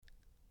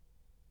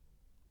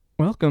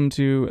Welcome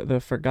to the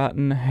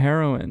Forgotten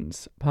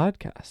Heroines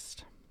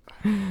podcast.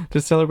 To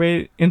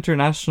celebrate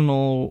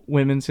International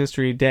Women's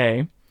History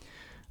Day,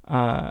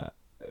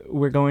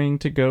 we're going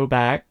to go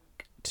back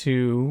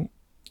to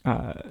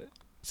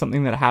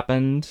something that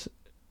happened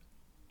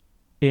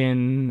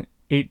in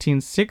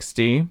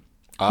 1860,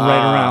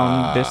 right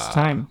around this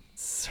time.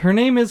 Her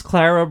name is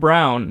Clara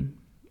Brown.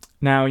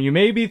 Now, you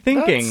may be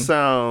thinking... That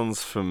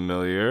sounds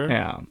familiar.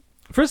 Yeah.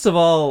 First of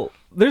all,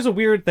 there's a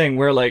weird thing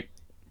where,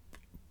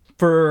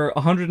 for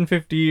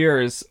 150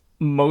 years,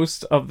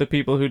 most of the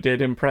people who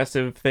did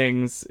impressive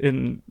things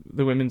in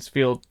the women's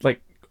field,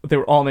 they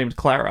were all named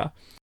Clara.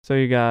 So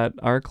you got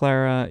our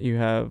Clara, you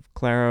have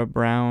Clara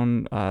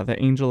Brown, the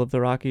Angel of the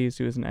Rockies,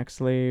 who is an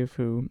ex-slave,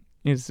 who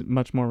is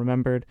much more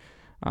remembered.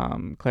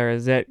 Clara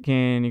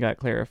Zetkin, you got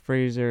Clara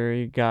Fraser,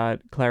 you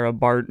got Clara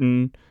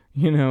Barton,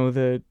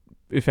 the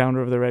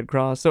founder of the Red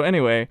Cross. So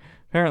anyway...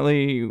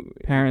 Apparently,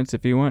 parents,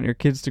 if you want your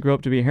kids to grow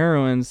up to be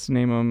heroines,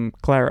 name them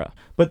Clara.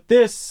 But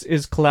this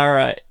is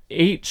Clara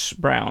H.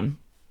 Brown.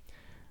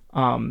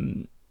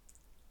 And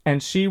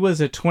she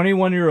was a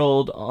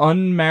 21-year-old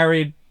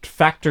unmarried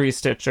factory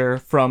stitcher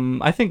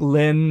from, I think,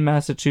 Lynn,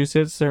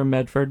 Massachusetts, or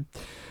Medford.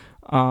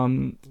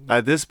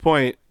 At this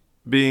point,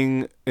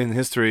 being in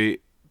history,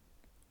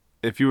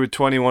 if you were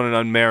 21 and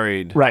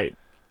unmarried... Right.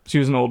 She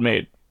was an old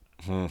maid,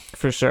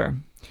 for sure.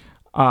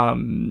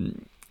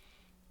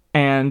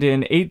 And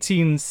in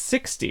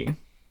 1860,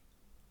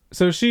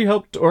 so she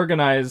helped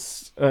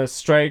organize a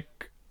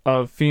strike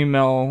of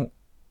female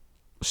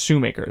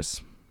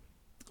shoemakers.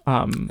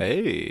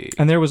 Hey.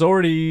 And there was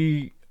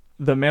already,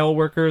 the male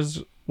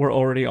workers were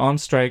already on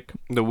strike.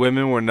 The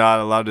women were not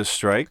allowed to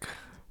strike?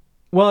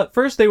 Well, at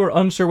first they were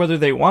unsure whether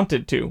they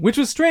wanted to, which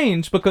was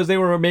strange because they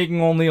were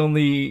making only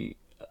 $1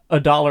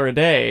 a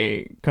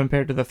day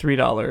compared to the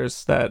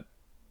 $3 that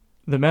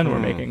the men were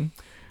making.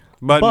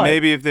 But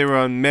maybe if they were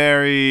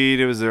unmarried,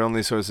 it was their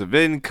only source of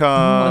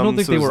income. I don't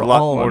think they were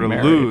all more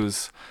unmarried. To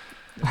lose.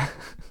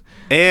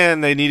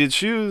 And they needed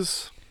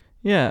shoes.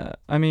 Yeah,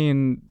 I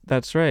mean,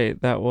 that's right.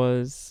 That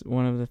was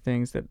one of the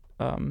things that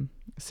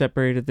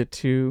separated the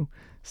two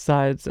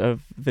sides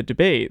of the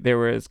debate. There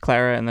was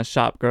Clara and the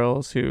shop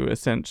girls who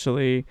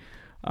essentially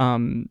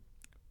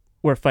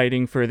were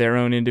fighting for their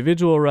own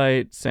individual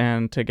rights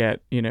and to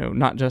get,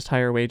 not just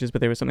higher wages, but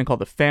there was something called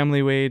the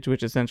family wage,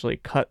 which essentially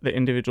cut the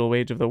individual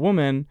wage of the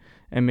woman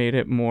and made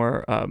it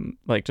more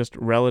just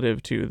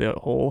relative to the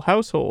whole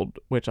household,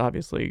 which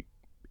obviously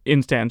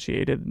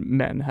instantiated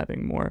men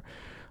having more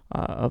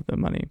of the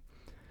money.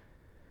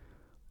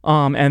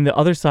 And the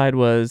other side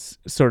was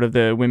sort of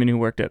the women who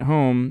worked at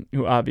home,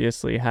 who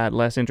obviously had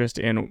less interest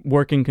in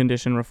working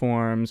condition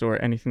reforms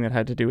or anything that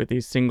had to do with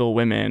these single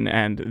women.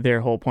 And their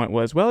whole point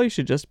was, well, you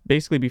should just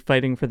basically be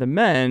fighting for the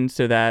men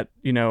so that,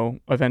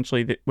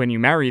 eventually when you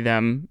marry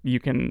them,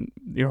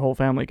 your whole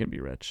family can be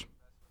rich.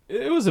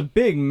 It was a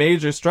big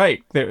major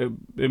strike. It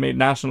made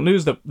national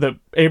news. The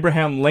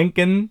Abraham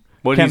Lincoln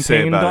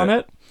campaigned on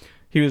it.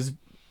 He was,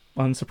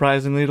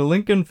 unsurprisingly to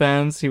Lincoln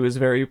fans, he was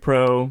very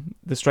pro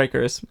the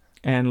strikers.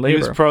 And labor.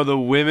 He was pro the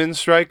women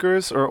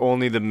strikers or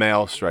only the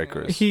male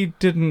strikers? He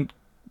didn't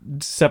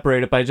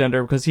separate it by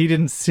gender because he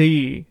didn't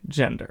see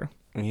gender.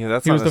 Yeah,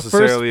 that's not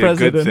necessarily a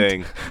good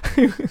thing.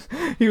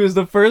 He was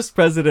the first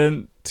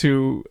president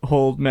to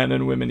hold men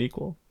and women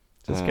equal.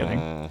 Just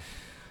kidding.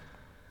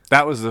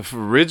 That was the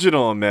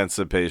original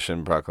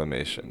Emancipation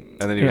Proclamation.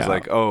 And then he was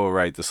like, oh,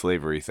 right, the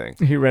slavery thing.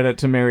 He read it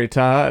to Mary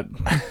Todd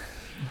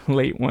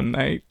late one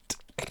night.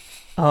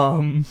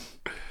 In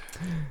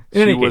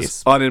any case.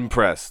 Was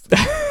unimpressed.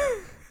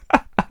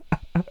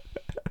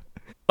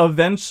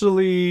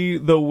 Eventually,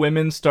 the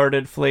women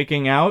started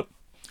flaking out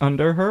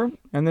under her,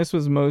 and this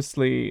was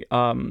mostly,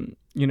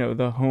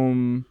 the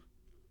home.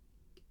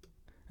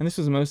 And this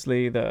was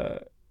mostly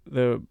the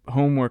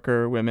home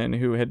worker women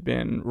who had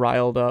been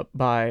riled up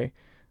by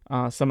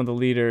some of the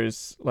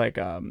leaders, like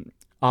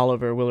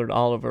Willard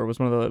Oliver was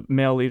one of the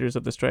male leaders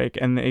of the strike,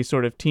 and they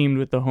sort of teamed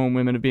with the home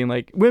women of being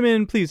like,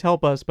 women, please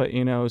help us, but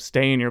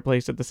stay in your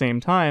place at the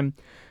same time.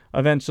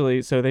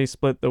 Eventually, so they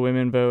split the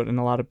women vote, and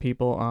a lot of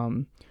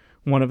people.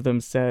 One of them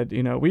said,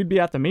 we'd be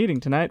at the meeting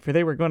tonight for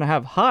they were going to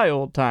have high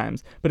old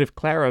times. But if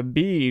Clara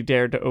B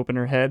dared to open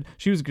her head,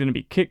 she was going to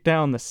be kicked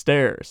down the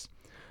stairs.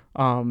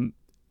 And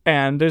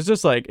there's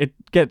just it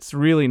gets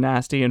really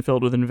nasty and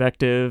filled with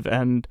invective.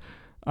 And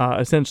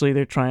essentially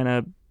they're trying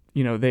to,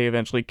 they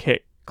eventually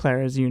kick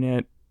Clara's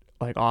unit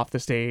off the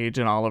stage,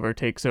 and Oliver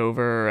takes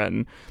over.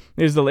 And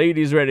is the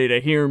ladies ready to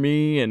hear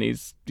me? And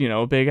he's,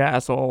 a big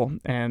asshole.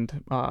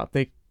 And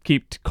they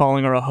keep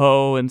calling her a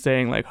hoe and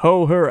saying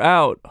hoe her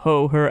out,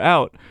 hoe her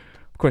out.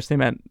 Of course they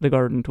meant the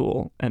garden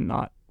tool and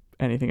not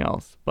anything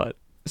else. But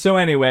so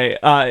anyway,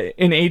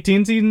 in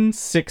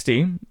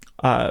 1860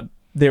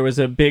 there was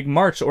a big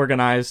march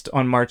organized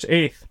on March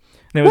 8th.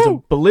 There was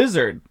a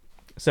blizzard.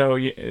 So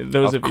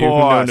those of you who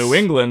know New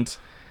England,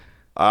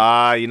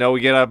 we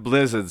get our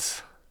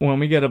blizzards. When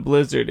we get a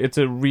blizzard, it's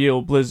a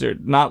real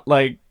blizzard, not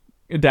like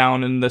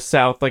down in the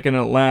south like in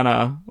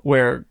Atlanta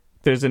where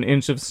there's an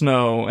inch of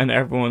snow and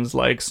everyone's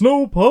like,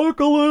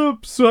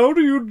 snowpocalypse, how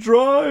do you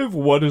drive?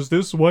 What is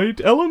this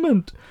white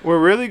element? We're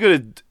really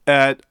good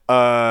at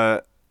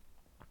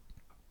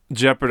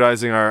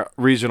jeopardizing our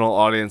regional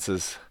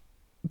audiences.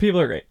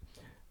 People are great.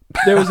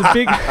 There was a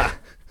big...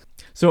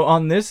 So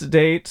on this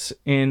date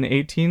in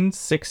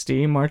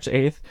 1860, March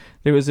 8th,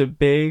 there was a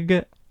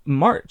big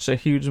march, a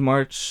huge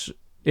march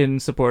in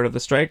support of the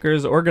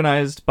strikers,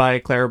 organized by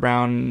Clara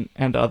Brown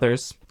and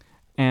others.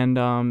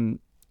 And,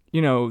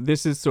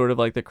 this is sort of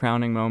like the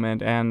crowning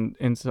moment, and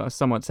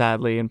somewhat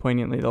sadly and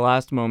poignantly, the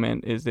last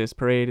moment is this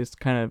parade is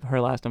kind of her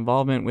last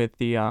involvement with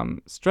the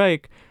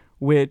strike,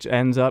 which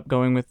ends up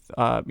going with, the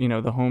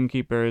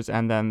homekeepers,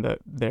 and then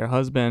their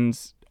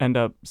husbands end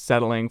up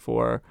settling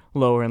for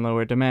lower and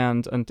lower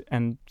demands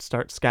and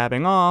start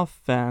scabbing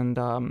off.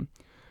 And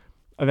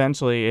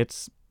eventually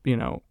it's,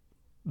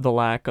 the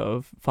lack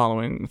of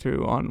following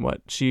through on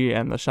what she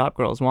and the shop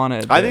girls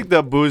wanted. I think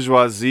the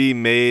bourgeoisie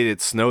made it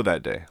snow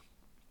that day.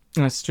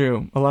 That's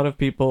true. A lot of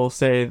people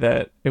say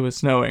that it was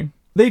snowing.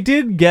 They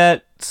did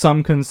get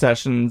some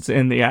concessions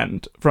in the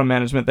end from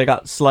management. They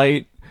got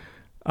slight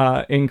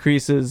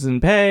increases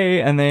in pay,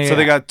 and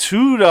they got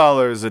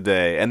 $2 a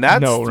day, and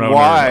that's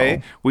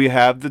why we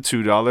have the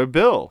 $2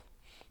 bill.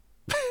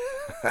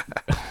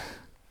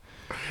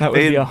 That would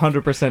be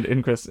 100%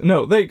 increase.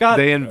 No,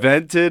 they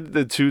invented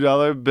the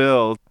 $2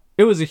 bill.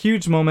 It was a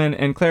huge moment,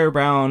 and Clara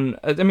Brown,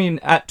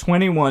 at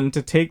 21,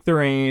 to take the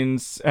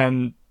reins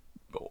and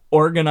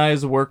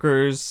organize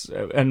workers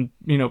and,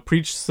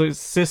 preach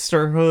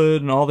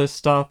sisterhood and all this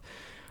stuff.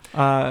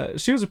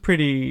 She was a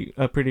pretty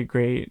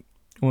great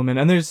woman,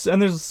 and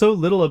there's so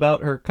little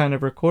about her kind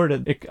of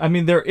recorded.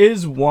 There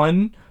is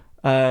one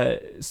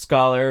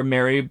scholar,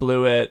 Mary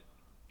Blewett,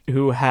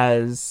 who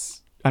has...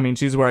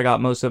 she's where I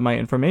got most of my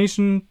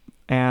information,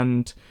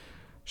 and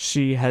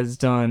she has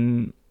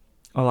done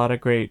a lot of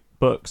great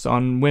books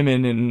on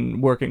women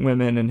and working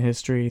women in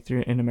history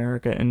in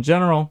America in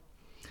general.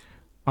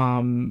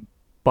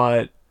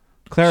 But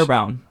Clara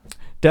Brown,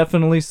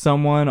 definitely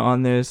someone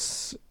on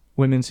this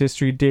Women's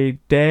History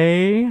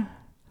Day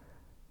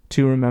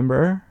to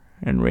remember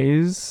and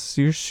raise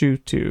your shoe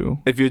to.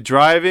 If you're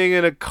driving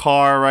in a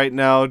car right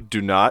now,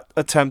 do not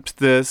attempt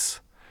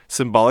this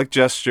symbolic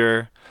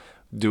gesture.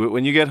 Do it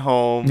when you get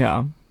home.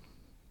 Yeah.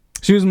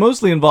 She was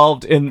mostly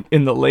involved in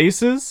the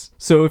laces,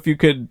 so if you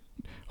could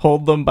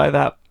hold them by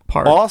that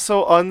part.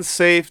 Also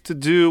unsafe to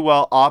do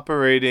while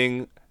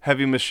operating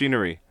heavy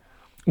machinery.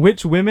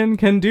 Which women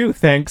can do,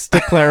 thanks to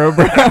Clara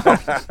Brown.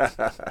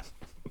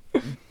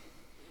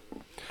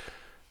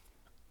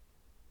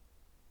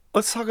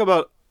 Let's talk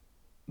about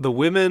the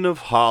women of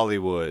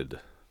Hollywood.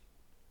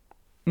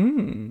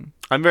 I'm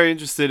very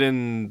interested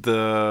in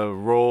the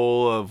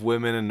role of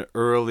women in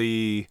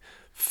early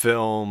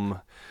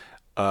film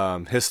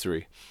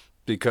history,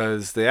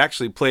 because they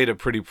actually played a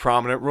pretty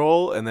prominent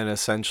role and then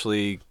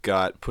essentially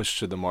got pushed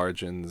to the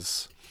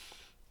margins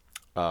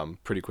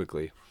pretty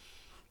quickly.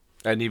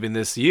 And even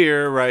this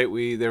year, right,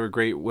 there were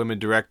great women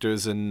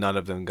directors and none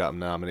of them got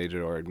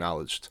nominated or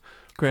acknowledged.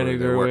 Greta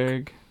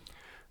Gerwig.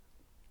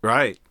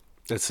 Right,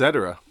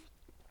 etc.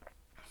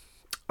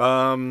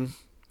 But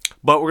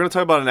we're going to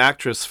talk about an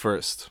actress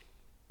first.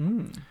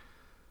 I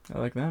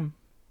like them.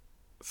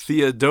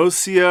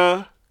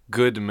 Theodosia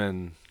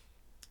Goodman.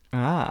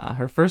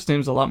 Her first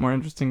name's a lot more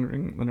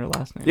interesting than her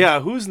last name.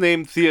 Yeah, who's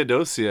named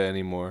Theodosia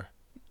anymore?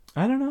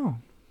 I don't know.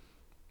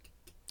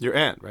 Your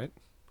aunt, right?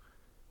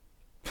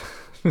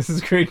 This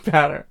is great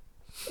pattern.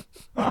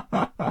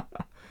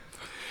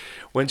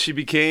 When she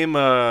became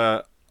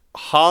a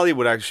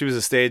Hollywood actress, she was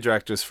a stage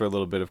actress for a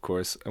little bit, of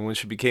course. And when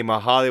she became a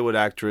Hollywood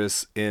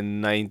actress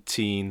in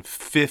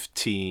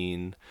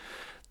 1915,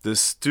 the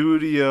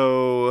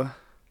studio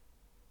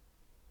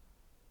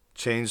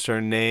changed her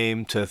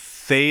name to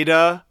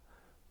Theda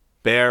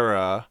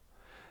Bara,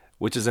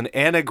 which is an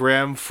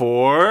anagram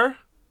for...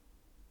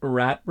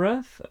 Rat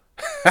breath?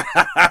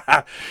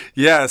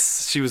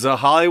 Yes, she was a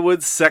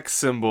Hollywood sex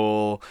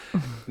symbol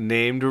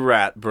named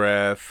Rat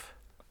Breath.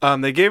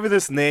 They gave her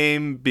this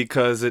name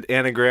because it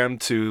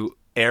anagrammed to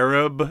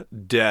Arab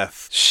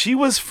death. She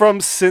was from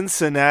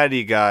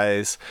Cincinnati,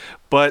 guys,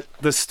 but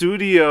the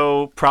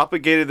studio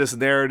propagated this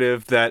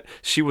narrative that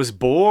she was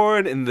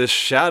born in the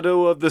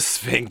shadow of the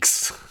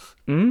Sphinx.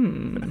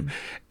 And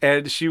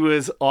she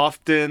would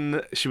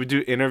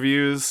do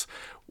interviews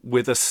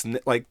with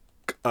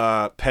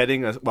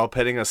petting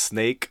a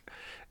snake,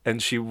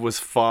 and she was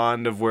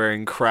fond of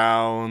wearing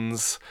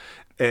crowns,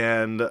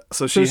 and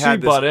so she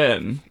bought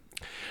in.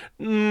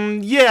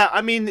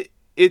 Yeah,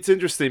 it's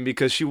interesting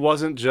because she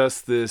wasn't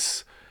just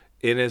this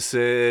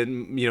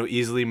innocent,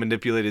 easily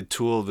manipulated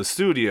tool of the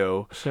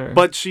studio, sure,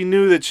 but she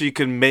knew that she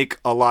could make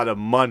a lot of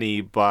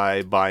money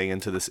by buying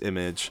into this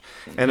image.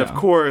 And of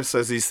course,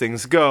 as these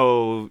things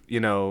go,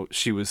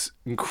 she was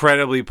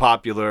incredibly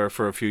popular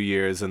for a few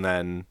years and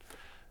then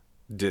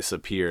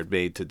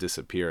made to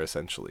disappear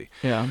essentially.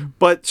 Yeah.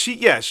 But she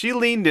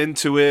leaned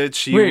into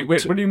it. Wait,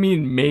 what do you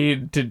mean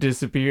made to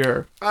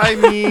disappear?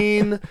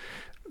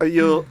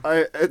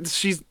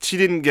 She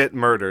didn't get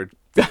murdered.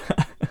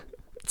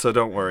 so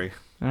don't worry.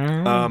 All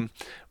right.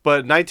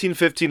 But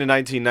 1915 to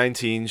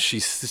 1919, she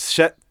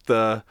set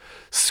the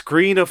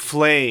screen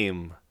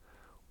aflame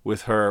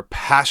with her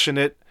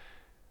passionate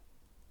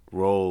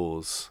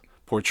roles,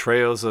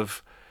 portrayals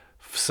of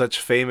such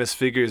famous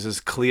figures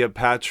as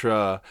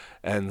Cleopatra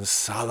and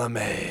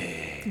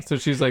Salome. So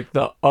she's like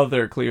the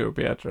other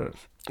Cleopatra.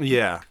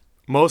 Yeah.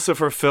 Most of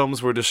her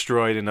films were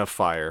destroyed in a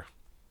fire.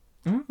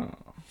 Oh.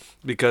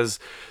 Because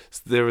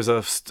there was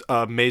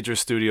a major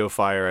studio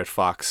fire at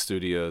Fox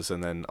Studios,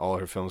 and then all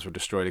her films were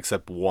destroyed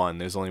except one.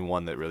 There's only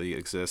one that really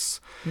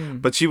exists.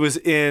 But she was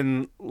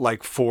in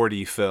like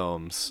 40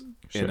 films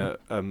in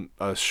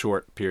a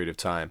short period of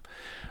time.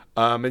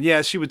 And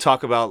yeah, she would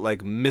talk about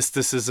like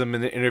mysticism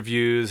in the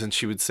interviews, and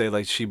she would say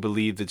like she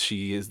believed that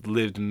she has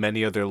lived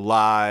many other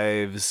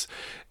lives,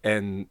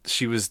 and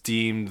she was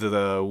deemed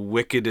the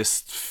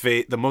wickedest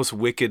the most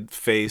wicked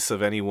face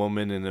of any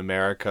woman in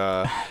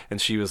America. And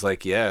she was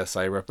like, yes,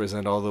 I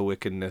represent all the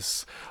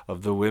wickedness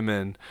of the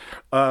women.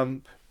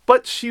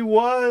 But she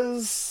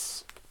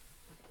was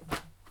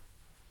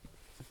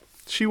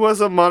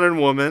a modern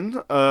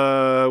woman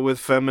with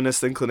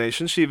feminist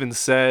inclinations. She even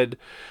said,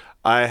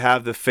 I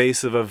have the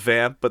face of a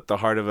vamp, but the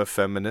heart of a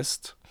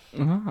feminist.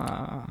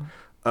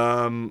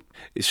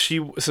 She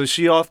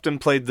often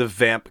played the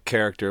vamp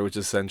character, which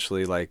is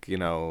essentially like, you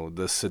know,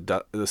 the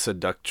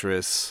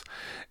seductress.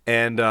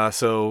 And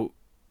so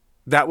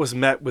that was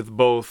met with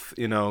both,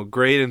 you know,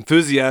 great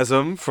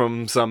enthusiasm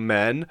from some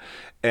men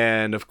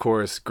and, of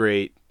course,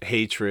 great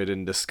hatred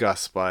and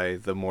disgust by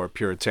the more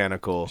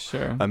puritanical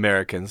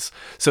Americans.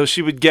 So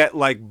she would get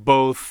like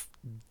both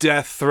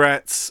death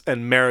threats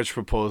and marriage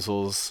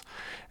proposals,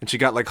 and she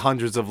got like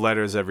hundreds of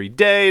letters every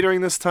day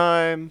during this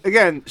time.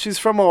 Again, she's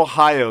from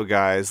Ohio,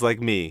 guys, like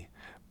me,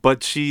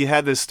 but she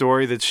had this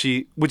story that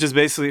which is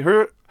basically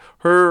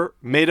her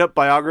made-up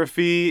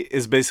biography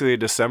is basically a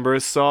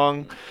Decemberist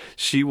song.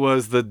 She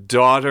was the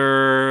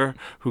daughter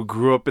who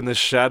grew up in the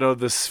shadow of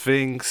the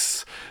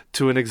Sphinx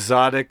to an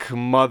exotic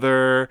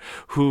mother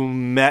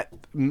who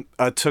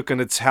took an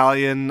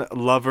Italian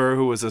lover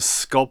who was a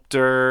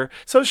sculptor.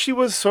 So she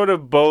was sort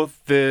of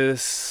both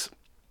this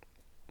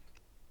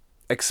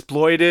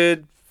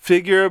exploited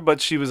figure,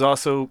 but she was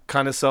also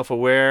kind of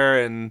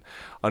self-aware and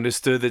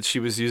understood that she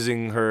was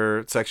using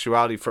her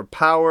sexuality for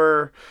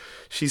power.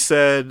 She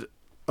said,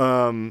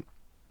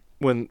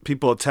 when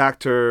people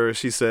attacked her,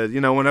 she said, you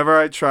know, whenever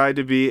I try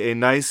to be a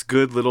nice,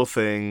 good little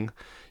thing,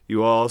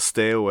 you all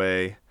stay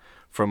away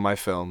from my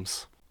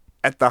films.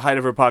 At the height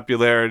of her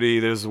popularity,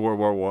 there's World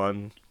War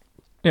One.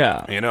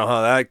 Yeah. You know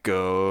how that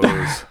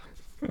goes.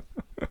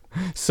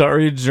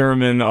 Sorry,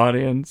 German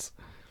audience.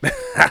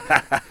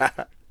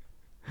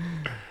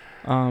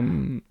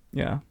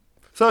 Yeah.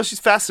 So she's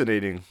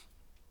fascinating.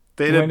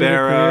 Theda Bara. When did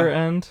her career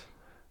end?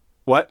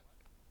 What?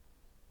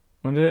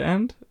 When did it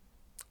end?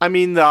 I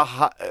mean,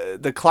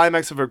 the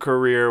climax of her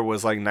career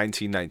was like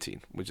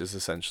 1919, which is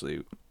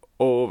essentially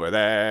over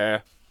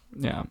there.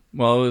 Yeah.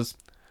 Well,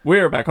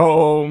 we're back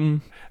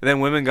home. And then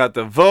women got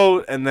the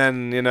vote, and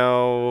then, you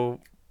know,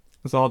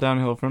 it's all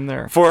downhill from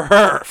there. For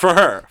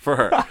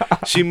her.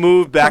 She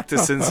moved back to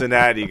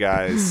Cincinnati,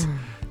 guys.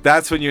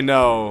 That's when you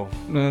know.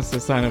 That's a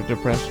sign of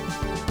depression.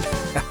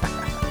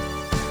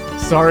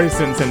 Sorry,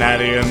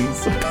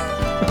 Cincinnatians.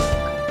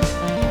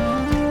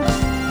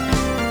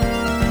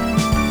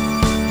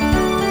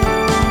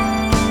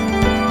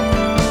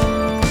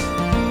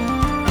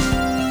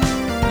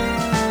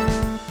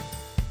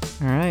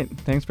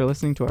 Thanks for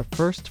listening to our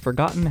first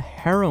Forgotten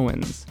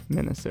Heroines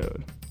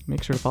minisode.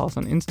 Make sure to follow us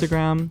on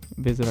Instagram.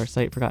 Visit our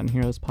site,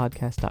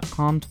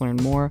 ForgottenHeroespodcast.com, to learn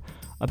more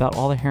about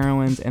all the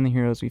heroines and the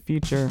heroes we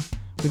feature,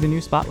 with a new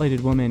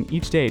spotlighted woman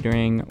each day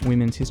during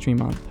Women's History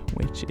Month,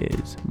 which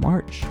is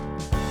March.